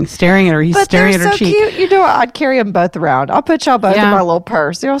staring at her. He's staring at her cheek. Cute. You know what? I'd carry them both around. I'll put y'all both in my little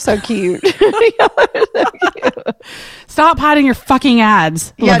purse. You're all so cute. Stop hiding your fucking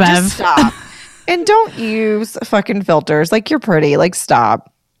ads, yeah, LaBev. Just stop. And don't use fucking filters. Like, you're pretty. Like,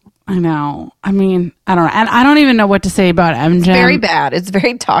 stop. I know. I mean, I don't know. And I don't even know what to say about MJ. It's very bad. It's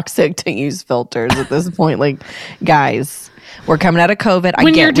very toxic to use filters at this point. Like, guys, we're coming out of COVID.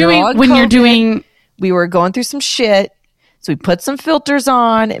 We were going through some shit. So we put some filters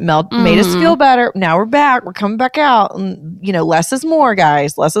on. It made us feel better. Now we're back. We're coming back out. And, you know, less is more,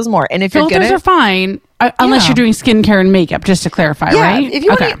 guys. Less is more. And if filters are fine, unless you're doing skincare and makeup, just to clarify, right? If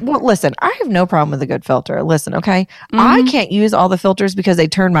you well, listen, I have no problem with a good filter. Listen, okay? I can't use all the filters because they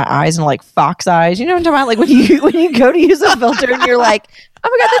turn my eyes into like fox eyes. You know what I'm talking about? Like when you go to use a filter and you're like, oh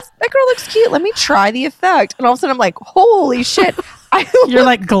my God, that girl looks cute. Let me try the effect. And all of a sudden I'm like, holy shit. You're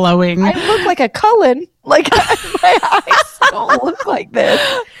like glowing. I look like a Cullen. Like my eyes don't look like this.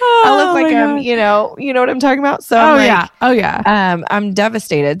 I look like I'm, you know what I'm talking about. So I'm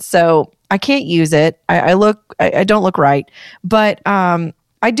devastated. So I can't use it. I don't look right, but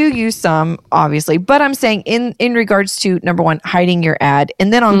I do use some, obviously. But I'm saying in regards to, number one, hiding your ad,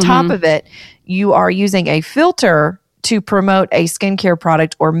 and then on top of it, you are using a filter to promote a skincare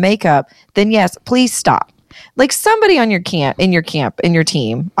product or makeup. Then yes, please stop. Like somebody on your in your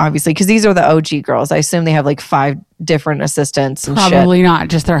team, obviously, because these are the OG girls. I assume they have like 5 different assistants and Probably shit. Not,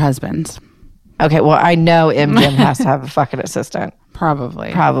 just their husbands. Okay, well, I know MGM has to have a fucking assistant.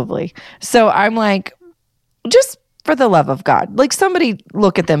 Probably. So I'm like, just for the love of God, like somebody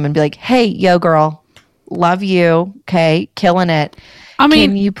look at them and be like, hey, yo, girl, love you. Okay, killing it. I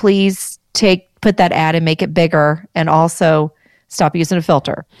mean, can you please put that ad and make it bigger and also stop using a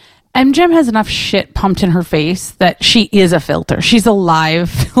filter? MGM has enough shit pumped in her face that she is a filter. She's a live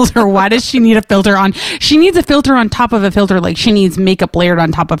filter. Why does she need a filter on? She needs a filter on top of a filter, like she needs makeup layered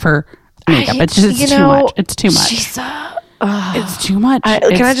on top of her makeup. It's too much. It's too much. It's too much.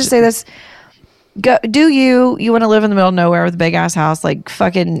 Can I just say this? Do you want to live in the middle of nowhere with a big ass house, like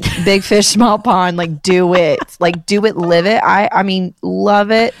fucking big fish, small pond? Like do it. Like do it, live it. I mean,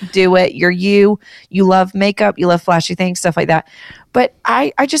 love it, do it. You're you love makeup, you love flashy things, stuff like that. But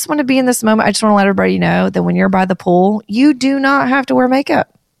I just want to be in this moment. I just want to let everybody know that when you're by the pool, you do not have to wear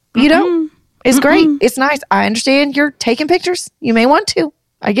makeup. You don't. It's great. It's nice. I understand you're taking pictures. You may want to.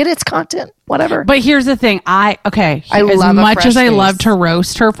 I get it's content, whatever. But here's the thing. I as love much as I face. love to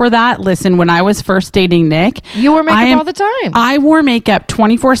roast her for that, listen, when I was first dating Nick, you wore makeup all the time. I wore makeup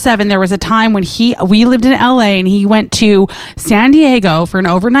 24/7. There was a time when we lived in LA and he went to San Diego for an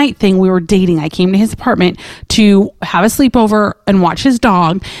overnight thing. We were dating. I came to his apartment to have a sleepover and watch his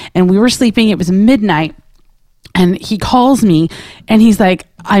dog, and we were sleeping. It was midnight. And he calls me and he's like,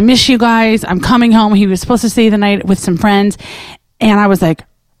 I miss you guys. I'm coming home. He was supposed to stay the night with some friends. And I was like,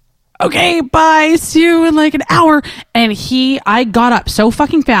 okay, bye. See you in like an hour. And I got up so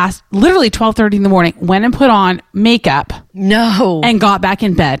fucking fast, literally 12:30 in the morning, went and put on makeup. No. And got back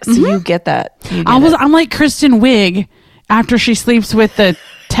in bed. So you get that. I'm like Kristen Wiig after she sleeps with the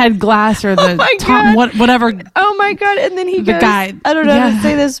Ted Glass or the Tom, whatever. Oh my God. And then the guy. I don't know how to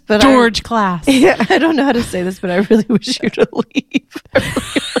say this, but George Glass. Yeah, I don't know how to say this, but I really wish you to leave.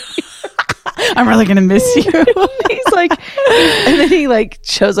 I'm really going to miss you. He's like, and then he like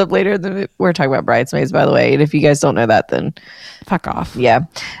shows up later. We're talking about Bridesmaids, by the way. And if you guys don't know that, then fuck off. Yeah.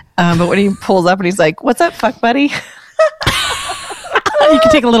 But when he pulls up and he's like, what's up, fuck buddy? You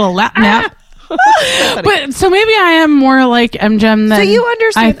can take a little lap nap. But so maybe I am more like MGM than so you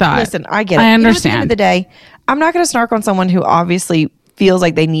understand. I thought. Listen, I get it. I understand. At the end of the day, I'm not going to snark on someone who obviously feels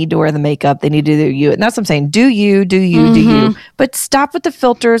like they need to wear the makeup. They need to do you. And that's what I'm saying. Do you. But stop with the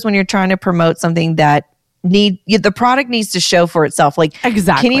filters when you're trying to promote something that the product needs to show for itself. Like,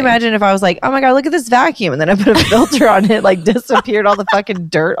 exactly. Can you imagine if I was like, oh my God, look at this vacuum. And then I put a filter on it, like disappeared all the fucking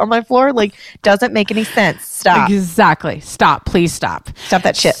dirt on my floor. Like, doesn't make any sense. Stop. Exactly. Stop. Please stop. Stop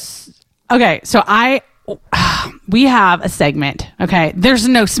that shit. Okay. So we have a segment. Okay. There's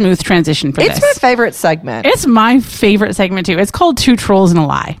no smooth transition for this. It's my favorite segment. It's my favorite segment too. It's called Two Trolls and a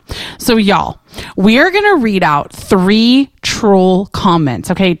Lie. So y'all, we are going to read out 3 troll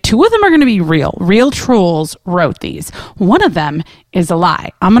comments. Okay. 2 of them are going to be real. Real trolls wrote these. One of them is a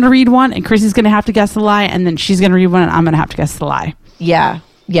lie. I'm going to read one and Chrissy's going to have to guess the lie. And then she's going to read one and I'm going to have to guess the lie. Yeah.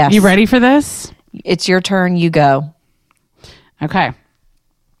 Yes. You ready for this? It's your turn. You go. Okay.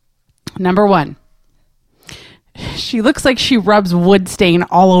 Number 1. She looks like she rubs wood stain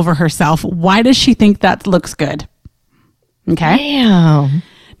all over herself. Why does she think that looks good? Okay. Damn.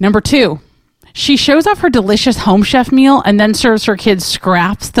 Number 2. She shows off her delicious home chef meal and then serves her kids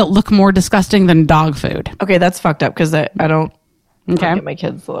scraps that look more disgusting than dog food. Okay, that's fucked up because I don't Okay. get my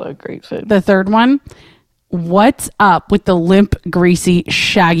kids a lot of great food. The 3rd one. What's up with the limp, greasy,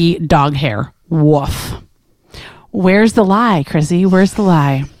 shaggy dog hair? Woof. Where's the lie, Chrissy? Where's the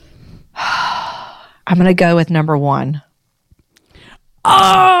lie? I'm going to go with number 1.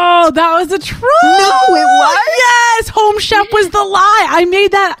 Oh, that was a troll. No, it was? Yes, Home Chef was the lie. I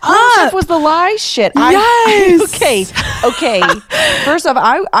made that up. Home Chef was the lie? Shit. Yes. Okay. First off,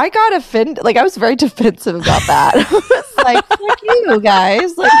 I got offended. Like, I was very defensive about that. I was like, fuck you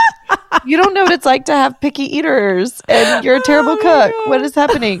guys. Like, you don't know what it's like to have picky eaters and you're a terrible cook. God. What is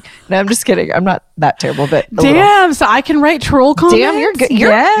happening? No, I'm just kidding. I'm not that terrible, but damn. So I can write troll comments. Damn, you're good.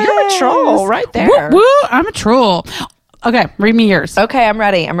 You're a troll right there. Woo, woo, I'm a troll. Okay, read me yours. Okay, I'm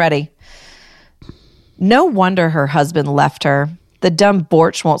ready. No wonder her husband left her. The dumb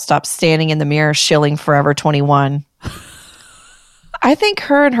borch won't stop standing in the mirror shilling Forever 21. I think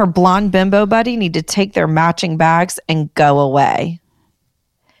her and her blonde bimbo buddy need to take their matching bags and go away.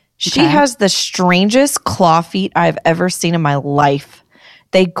 She has the strangest claw feet I've ever seen in my life.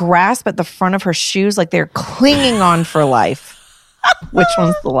 They grasp at the front of her shoes like they're clinging on for life. Which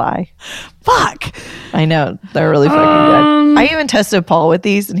one's the lie? Fuck. I know. They're really fucking good. I even tested Paul with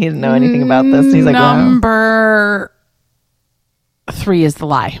these and he didn't know anything about this. He's like, Number 3 is the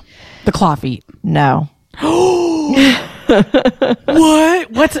lie. The claw feet. No.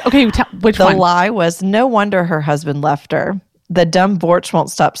 What? Which one? The lie was no wonder her husband left her. The dumb borch won't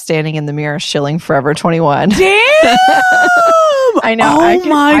stop standing in the mirror shilling Forever 21. Damn! I know.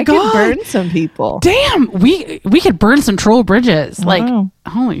 Oh I could burn some people. Damn, we could burn some troll bridges. Like,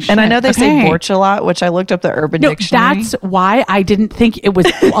 holy shit. And I know they say borch a lot, which I looked up the Urban Dictionary. That's why I didn't think it was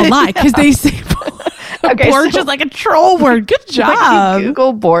a lie, because they say borch is like a troll word. Good job. Like you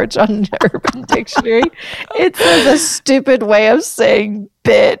Google borch on Urban Dictionary. It says a stupid way of saying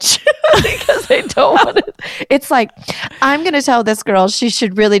bitch because they don't want to. It's like, I'm going to tell this girl she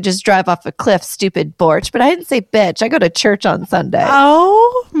should really just drive off a cliff, stupid borch. But I didn't say bitch. I go to church on Sunday.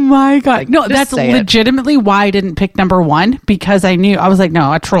 Oh my God. No, that's legitimately why I didn't pick number 1, because I was like,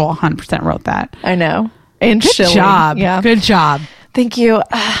 no, a troll 100% wrote that. I know. And good job. Yeah. Good job. Thank you.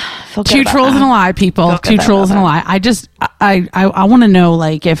 2 trolls and a lie, people. 2 trolls and a lie. I want to know,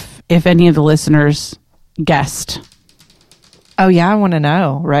 like, if any of the listeners guessed. Oh yeah, I want to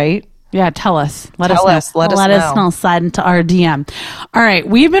know, right? Yeah, tell us. Let us know. Let us know. Slide into our DM. All right,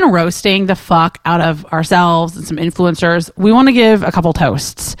 we've been roasting the fuck out of ourselves and some influencers. We want to give a couple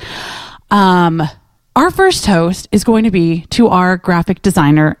toasts. Our first toast is going to be to our graphic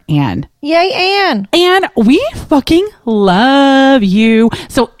designer, Anne. Yay, Anne. Anne, we fucking love you.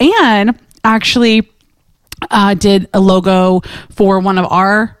 So Anne actually did a logo for one of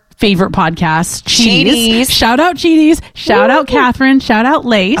our favorite podcasts, Cheaties. Shout out Cheaties. Shout out Catherine. Shout out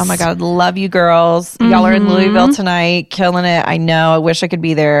Lace. Oh my God, love you girls. Y'all are in Louisville tonight, killing it. I know. I wish I could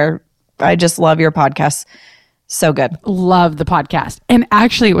be there. I just love your podcast. So good. Love the podcast. And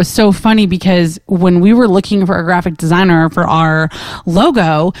actually, it was so funny because when we were looking for a graphic designer for our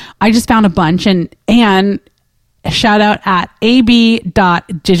logo, I just found a bunch, and shout out at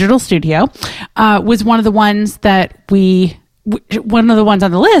ab.digital studio was one of the ones that one of the ones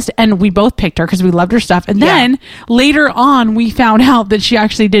on the list, and we both picked her because we loved her stuff. And then later on, we found out that she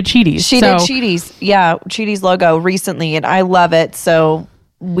actually did Cheaties. She did Cheaties. Yeah, Cheaties logo recently, and I love it. So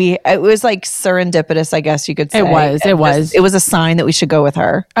it was like serendipitous, I guess you could say. It was a sign that we should go with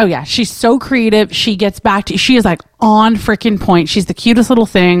her. Oh yeah, she's so creative. She gets back to, she is like on freaking point. She's the cutest little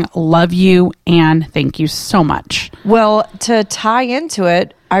thing. Love you, and thank you so much. Well, to tie into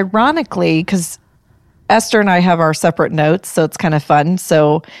it, ironically, because Esther and I have our separate notes, so it's kind of fun.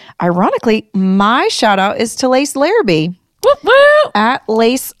 So ironically, my shout out is to Lace Larrabee. Woo, woo. At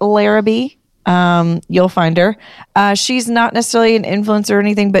Lace Larrabee. You'll find her. She's not necessarily an influencer or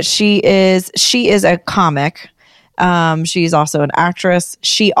anything, but she is a comic. She's also an actress.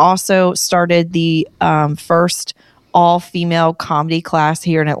 She also started the first all-female comedy class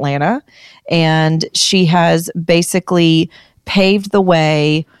here in Atlanta, and she has basically paved the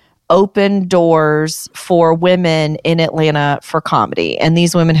way, opened doors for women in Atlanta for comedy. And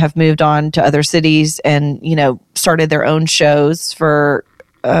these women have moved on to other cities and, started their own shows for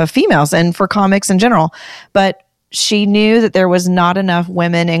females and for comics in general. But she knew that there was not enough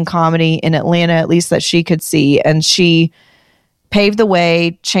women in comedy in Atlanta, at least that she could see. And she paved the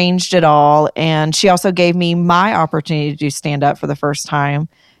way, changed it all. And she also gave me my opportunity to do stand up for the first time,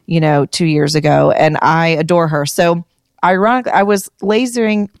 2 years ago. And I adore her. So ironically, I was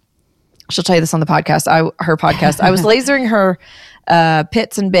lasering, she'll tell you this on the podcast, her podcast. I was lasering her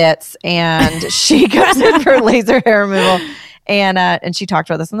pits and bits, and she goes in for laser hair removal. And she talked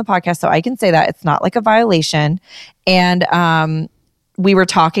about this on the podcast, so I can say that it's not like a violation. And we were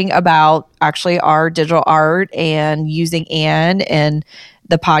talking about actually our digital art and using Anne and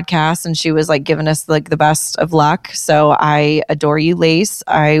the podcast, and she was like giving us like the best of luck. So I adore you, Lace.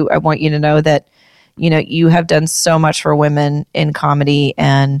 I want you to know that you have done so much for women in comedy,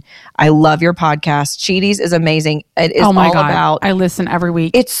 and I love your podcast. Cheaties is amazing. It is about, I listen every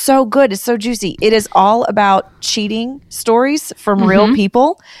week. It's so good. It's so juicy. It is all about cheating stories from real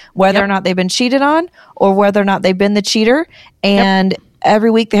people, whether or not they've been cheated on or whether or not they've been the cheater. And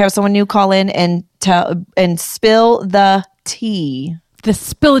every week they have someone new call in and spill the tea. The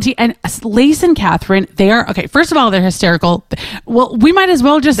spility, and Lace and Catherine, they are okay. First of all, they're hysterical. Well, we might as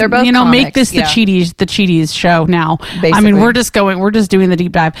well just make this the Cheaties show now. Basically. I mean, we're just doing the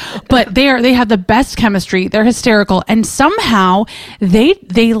deep dive. But they have the best chemistry. They're hysterical, and somehow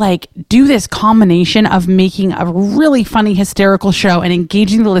they like do this combination of making a really funny hysterical show and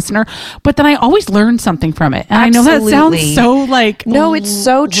engaging the listener. But then I always learn something from it, and Absolutely. I know that sounds so like no, it's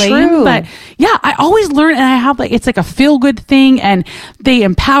so lame, true. but yeah, I always learn, and I have like it's like a feel good thing, and they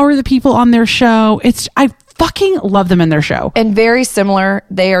empower the people on their show. I fucking love them in their show. And very similar,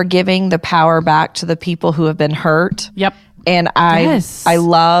 they are giving the power back to the people who have been hurt. Yep. And I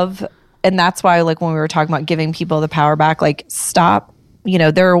love, and that's why like when we were talking about giving people the power back, like stop,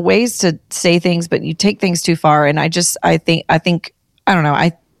 there are ways to say things, but you take things too far. And I think, I don't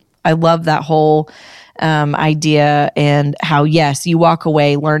know. I love that whole idea, and how, yes, you walk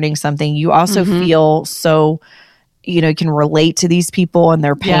away learning something. You also feel so, you can relate to these people and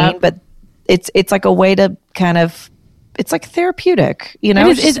their pain, but it's like a way to kind of, it's like therapeutic,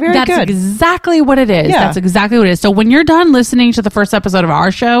 It's very that's good. Exactly what it is. Yeah. That's exactly what it is. So when you're done listening to the first episode of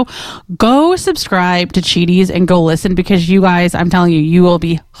our show, go subscribe to Cheaties and go listen, because you guys, I'm telling you, you will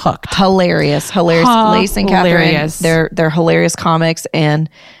be hooked. Hilarious. Lace and Catherine, they're hilarious comics,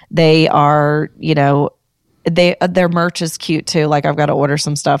 and they are, their merch is cute too. Like I've got to order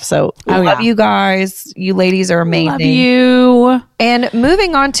some stuff. So love you guys. You ladies are amazing. Love you. And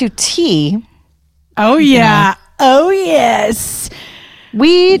moving on to tea. Oh yeah. Oh yes.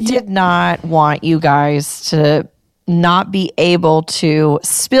 We did not want you guys to not be able to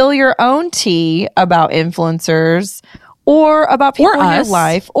spill your own tea about influencers or about people in your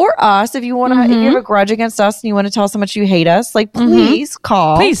life, or us, if you want to, if you have a grudge against us and you want to tell us how much you hate us, like, please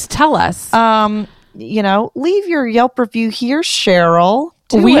call. Please tell us. Leave your Yelp review here, Cheryl.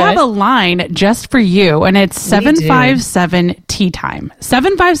 We have a line just for you, and it's 757 Tea Time.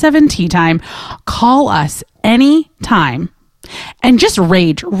 757 Tea Time. Call us anytime. And just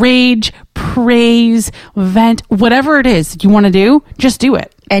rage, praise, vent, whatever it is you want to do, just do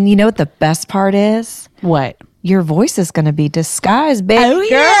it. And you know what the best part is? What? Your voice is going to be disguised, baby. Oh,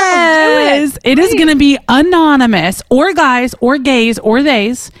 yes. It is going to be anonymous, or guys, or gays, or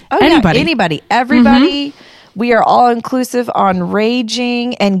theys. Anybody. Yeah, anybody. Everybody. We are all inclusive on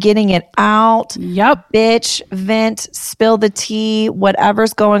raging and getting it out. Yep. Bitch, vent, spill the tea,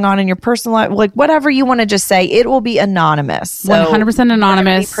 whatever's going on in your personal life, like whatever you want to just say, it will be anonymous. So 100%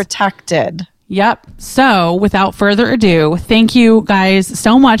 anonymous. Be protected. Yep. So without further ado, thank you guys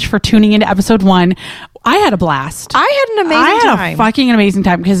so much for tuning into episode 1. I had a blast. I had an amazing time. I had a fucking amazing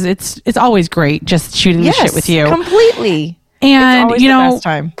time because it's always great just shooting the shit with you. Completely. And it's always the best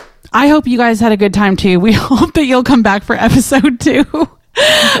time. I hope you guys had a good time too. We hope that you'll come back for episode 2.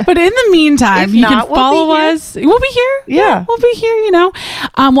 But in the meantime, you can follow us. We'll be here. Yeah. We'll be here,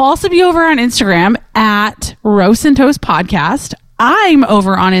 We'll also be over on Instagram at Roast and Toast Podcast. I'm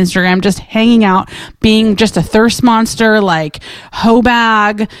over on Instagram just hanging out, being just a thirst monster, like hoe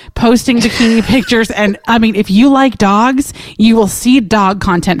bag, posting bikini pictures. And I mean, if you like dogs, you will see dog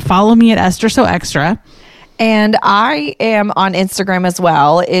content. Follow me at Esther So Extra. And I am on Instagram as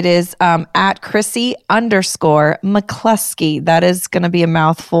well. It is at Chrissy_McCluskey. That is going to be a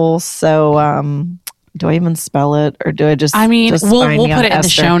mouthful. So do I even spell it, or do I just? I mean, we'll put it in the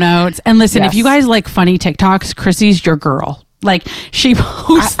show notes. And listen, if you guys like funny TikToks, Chrissy's your girl. Like, she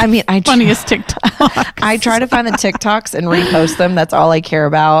posts funniest TikToks. I try to find the TikToks and repost them. That's all I care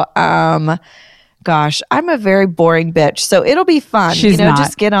about. Gosh, I'm a very boring bitch, so it'll be fun. She's not.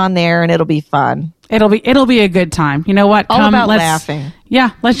 Just get on there and it'll be fun. It'll be a good time. You know what? All about laughing. Yeah,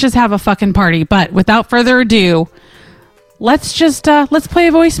 let's just have a fucking party. But without further ado, let's just let's play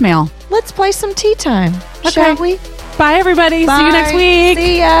a voicemail. Let's play some tea time, shall we? Bye, everybody. Bye. See you next week.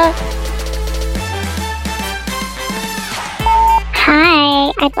 See ya.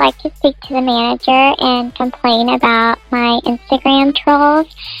 Hi, I'd like to speak to the manager and complain about my Instagram trolls.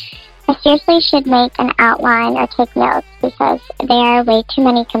 I seriously should make an outline or take notes because there are way too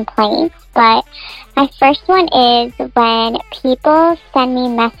many complaints. But my first one is when people send me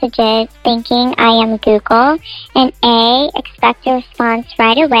messages thinking I am Google, and A, expect a response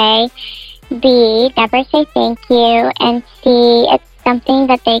right away, B, never say thank you, and C, it's something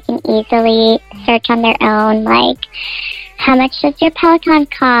that they can easily search on their own, like, how much does your Peloton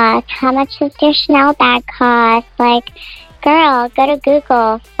cost? How much does your Chanel bag cost? Like, girl, go to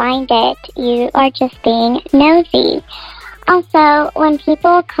Google, find it. You are just being nosy. Also, when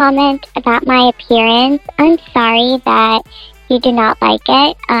people comment about my appearance, I'm sorry that you do not like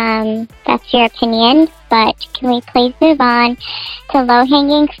it. That's your opinion, but can we please move on to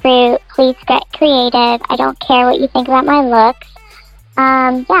low-hanging fruit? Please get creative. I don't care what you think about my looks.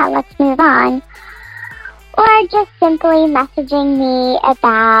 Let's move on. Or just simply messaging me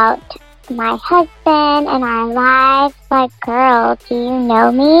about my husband and our lives. Like, girl, do you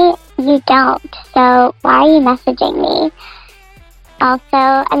know me? You don't. So why are you messaging me? Also,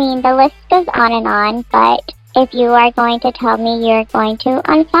 I mean, the list goes on, but if you are going to tell me you're going to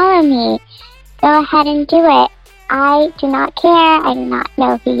unfollow me, go ahead and do it. I do not care. I do not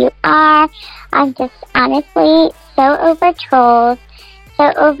know who you are. I'm just honestly so over trolls,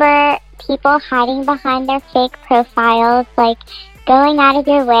 so over people hiding behind their fake profiles, like going out of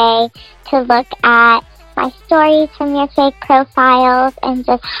your way to look at my stories from your fake profiles and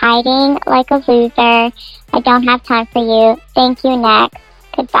just hiding like a loser. I don't have time for you. Thank you, next.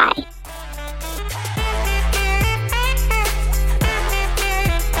 Goodbye.